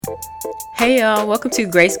Hey y'all, welcome to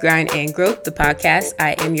Grace, Grind, and Growth, the podcast.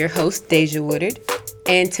 I am your host, Deja Woodard,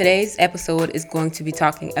 and today's episode is going to be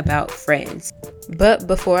talking about friends. But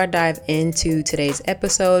before I dive into today's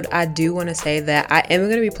episode, I do want to say that I am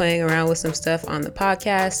going to be playing around with some stuff on the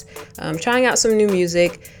podcast, trying out some new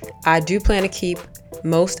music. I do plan to keep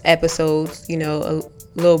most episodes, a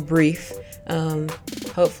little brief,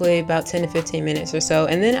 hopefully about 10 to 15 minutes or so.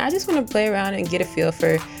 And then I just want to play around and get a feel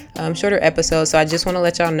for shorter episodes. So I just want to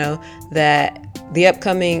let y'all know that the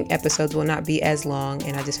upcoming episodes will not be as long,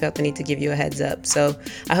 and I just felt the need to give you a heads up. So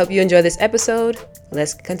I hope you enjoy this episode.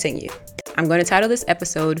 Let's continue. I'm going to title this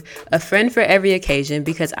episode A Friend for Every Occasion,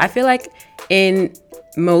 because I feel like in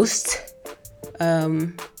most,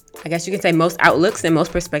 I guess you can say most outlooks and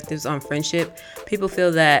most perspectives on friendship, people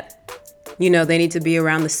feel that, they need to be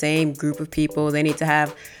around the same group of people. They need to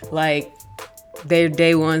have like their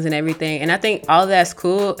day ones and everything. And I think all that's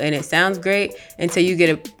cool and it sounds great until you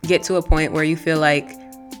get to a point where you feel like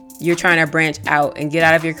you're trying to branch out and get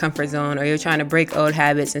out of your comfort zone, or you're trying to break old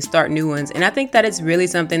habits and start new ones. And I think that it's really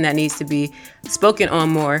something that needs to be spoken on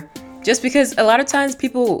more, just because a lot of times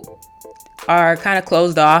people are kind of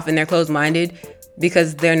closed off and they're closed-minded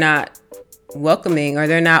because they're not welcoming, or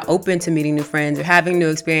they're not open to meeting new friends or having new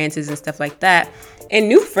experiences and stuff like that. And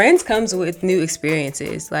new friends comes with new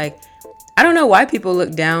experiences. Like, I don't know why people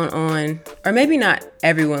look down on, or maybe not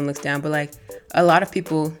everyone looks down, but like a lot of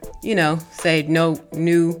people, say no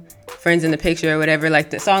new friends in the picture or whatever, like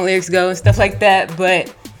the song lyrics go and stuff like that.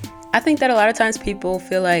 But I think that a lot of times people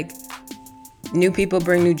feel like new people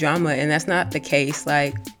bring new drama, and that's not the case.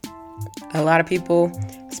 Like, a lot of people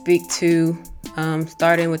speak to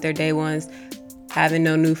starting with their day ones, having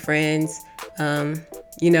no new friends,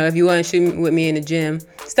 if you want to shoot with me in the gym,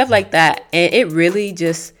 stuff like that. And it really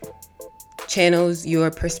just channels your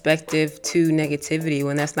perspective to negativity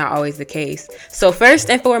when that's not always the case. So first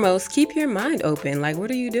and foremost, keep your mind open. Like, what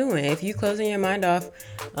are you doing? If you closing your mind off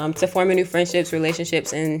to forming new friendships,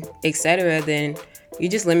 relationships, and etc., then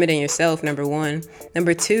you're just limiting yourself, number one.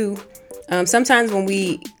 Number two, sometimes when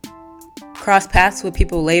we cross paths with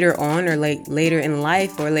people later on, or like later in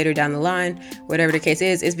life, or later down the line, whatever the case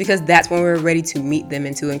is because that's when we're ready to meet them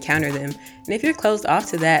and to encounter them. And if you're closed off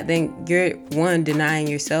to that, then you're denying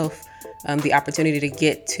yourself the opportunity to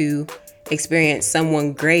get to experience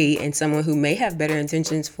someone great and someone who may have better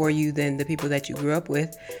intentions for you than the people that you grew up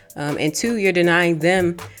with. And two, you're denying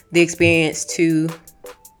them the experience to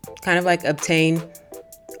kind of like obtain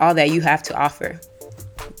all that you have to offer.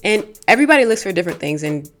 And everybody looks for different things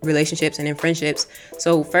in relationships and in friendships.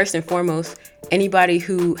 So first and foremost, anybody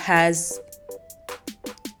who has,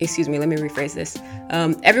 let me rephrase this.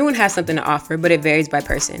 Everyone has something to offer, but it varies by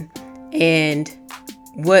person. And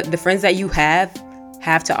what the friends that you have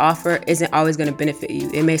to offer isn't always going to benefit you.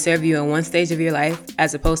 It may serve you in one stage of your life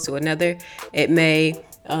as opposed to another. It may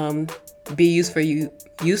be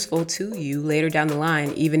useful to you later down the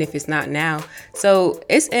line, even if it's not now. So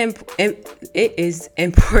it is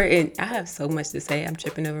important. I have so much to say. I'm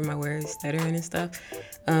tripping over my words, stuttering and stuff.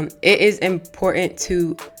 It is important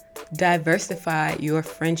to diversify your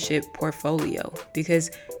friendship portfolio,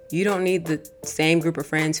 because you don't need the same group of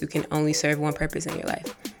friends who can only serve one purpose in your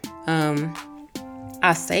life.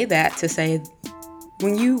 I say that to say,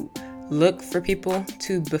 when you look for people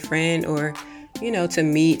to befriend or, to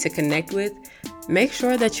meet, to connect with, make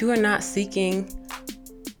sure that you are not seeking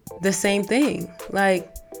the same thing.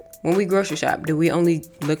 Like, when we grocery shop, do we only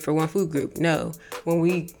look for one food group? No. When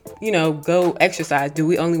we, go exercise, do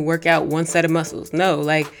we only work out one set of muscles? No.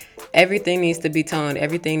 Like, everything needs to be toned.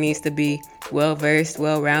 Everything needs to be well-versed,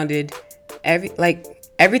 well-rounded.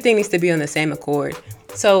 Everything needs to be on the same accord.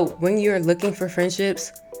 So when you're looking for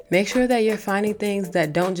friendships, make sure that you're finding things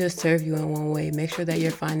that don't just serve you in one way. Make sure that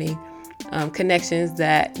you're finding connections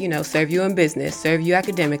that, serve you in business, serve you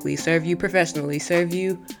academically, serve you professionally, serve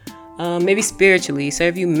you maybe spiritually,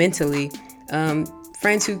 serve you mentally.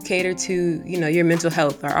 Friends who cater to, your mental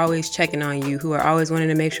health, are always checking on you, who are always wanting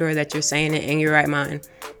to make sure that you're saying it in your right mind.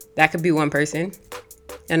 That could be one person.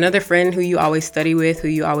 Another friend who you always study with, who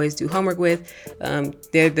you always do homework with.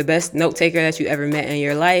 They're the best note taker that you ever met in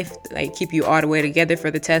your life. Like, keep you all the way together for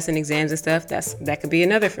the tests and exams and stuff. That could be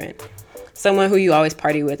another friend. Someone who you always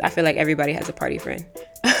party with. I feel like everybody has a party friend.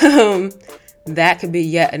 That could be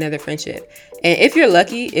yet another friendship. And if you're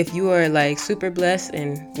lucky, if you are like super blessed,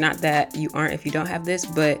 and not that you aren't if you don't have this,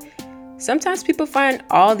 but sometimes people find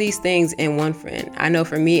all these things in one friend. I know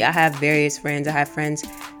for me, I have various friends. I have friends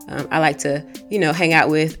I like to, hang out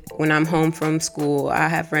with when I'm home from school. I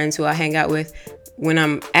have friends who I hang out with when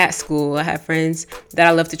I'm at school. I have friends that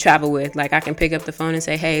I love to travel with. Like, I can pick up the phone and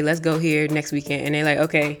say, hey, let's go here next weekend. And they're like,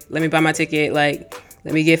 okay, let me buy my ticket. Like,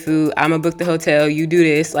 let me get food. I'm gonna book the hotel. You do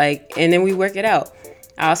this, like, and then we work it out.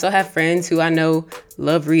 I also have friends who I know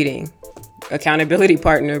love reading. Accountability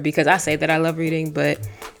partner, because I say that I love reading, but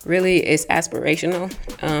really it's aspirational.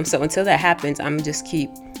 So until that happens, I'm just keep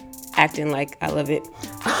acting like I love it.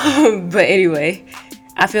 But anyway,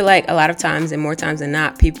 I feel like a lot of times, and more times than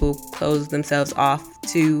not, people close themselves off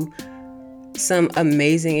to some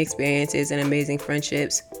amazing experiences and amazing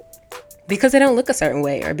friendships because they don't look a certain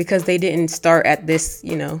way, or because they didn't start at this,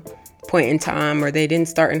 point in time, or they didn't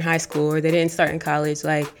start in high school, or they didn't start in college.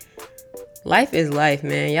 Like, life is life,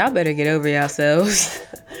 man. Y'all better get over yourselves.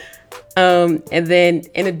 And then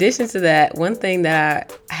in addition to that, one thing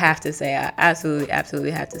that I have to say, I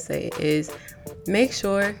absolutely have to say, is make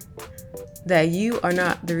sure that you are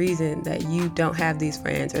not the reason that you don't have these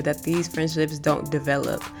friends, or that these friendships don't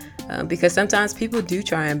develop. Because sometimes people do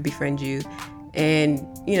try and befriend you, and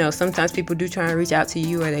sometimes people do try and reach out to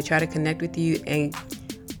you, or they try to connect with you, and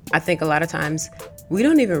I think a lot of times we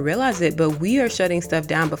don't even realize it, but we are shutting stuff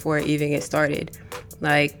down before it even gets started.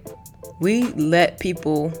 Like, we let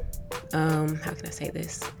people, how can I say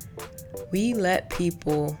this? We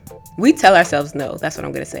tell ourselves no. That's what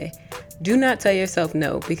I'm going to say. Do not tell yourself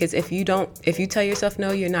no, because if you tell yourself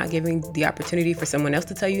no, you're not giving the opportunity for someone else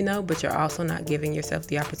to tell you no, but you're also not giving yourself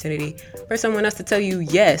the opportunity for someone else to tell you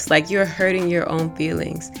yes. Like, you're hurting your own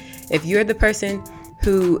feelings. If you're the person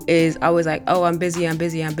who is always like, oh, I'm busy, and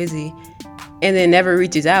then never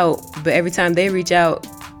reaches out, but every time they reach out,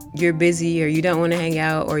 you're busy, or you don't want to hang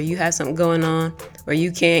out, or you have something going on, or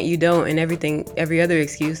you can't, you don't, and every other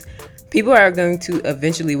excuse, people are going to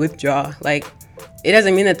eventually withdraw. Like, it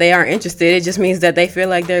doesn't mean that they aren't interested. It just means that they feel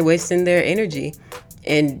like they're wasting their energy.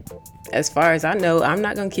 And as far as I know, I'm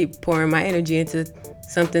not going to keep pouring my energy into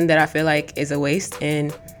something that I feel like is a waste.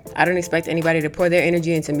 And I don't expect anybody to pour their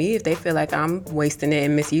energy into me if they feel like I'm wasting it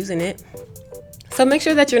and misusing it. So make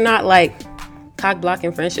sure that you're not like cock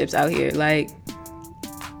blocking friendships out here. Like,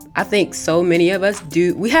 I think so many of us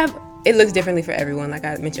do. It looks differently for everyone, like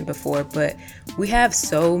I mentioned before, but we have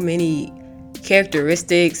so many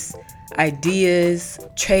characteristics, ideas,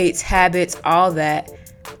 traits, habits, all that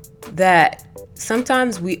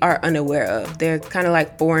sometimes we are unaware of. They're kind of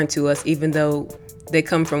like foreign to us, even though they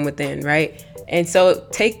come from within, right? And so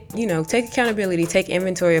take accountability, take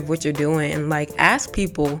inventory of what you're doing, and like, ask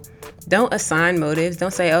people. Don't assign motives.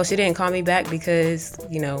 Don't say, oh, she didn't call me back because,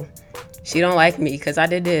 she don't like me because I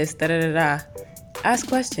did this, da-da-da-da. Ask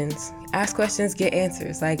questions, get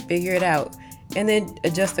answers, like, figure it out, and then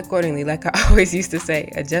adjust accordingly. Like I always used to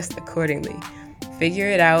say, adjust accordingly. Figure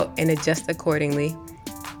it out and adjust accordingly,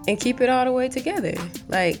 and keep it all the way together.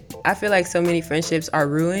 Like, I feel like so many friendships are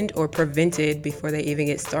ruined or prevented before they even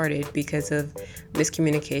get started because of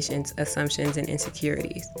miscommunications, assumptions, and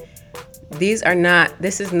insecurities. This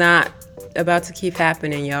is not about to keep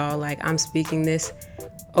happening, y'all. Like, I'm speaking this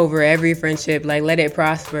over every friendship. Like, let it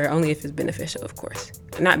prosper, only if it's beneficial, of course.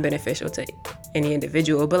 Not beneficial to any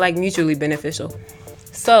individual, but like mutually beneficial.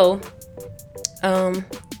 So,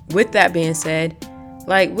 with that being said,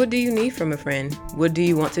 like, what do you need from a friend? What do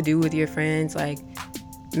you want to do with your friends? Like,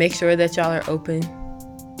 make sure that y'all are open.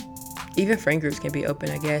 Even friend groups can be open,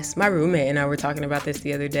 I guess. My roommate and I were talking about this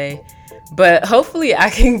the other day, but hopefully I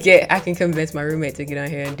can convince my roommate to get on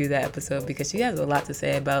here and do that episode, because she has a lot to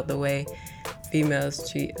say about the way females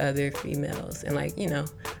treat other females and, like,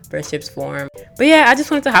 friendships form. But yeah, I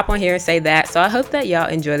just wanted to hop on here and say that. So I hope that y'all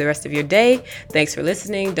enjoy the rest of your day. Thanks for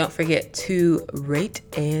listening. Don't forget to rate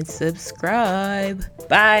and subscribe.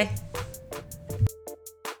 Bye.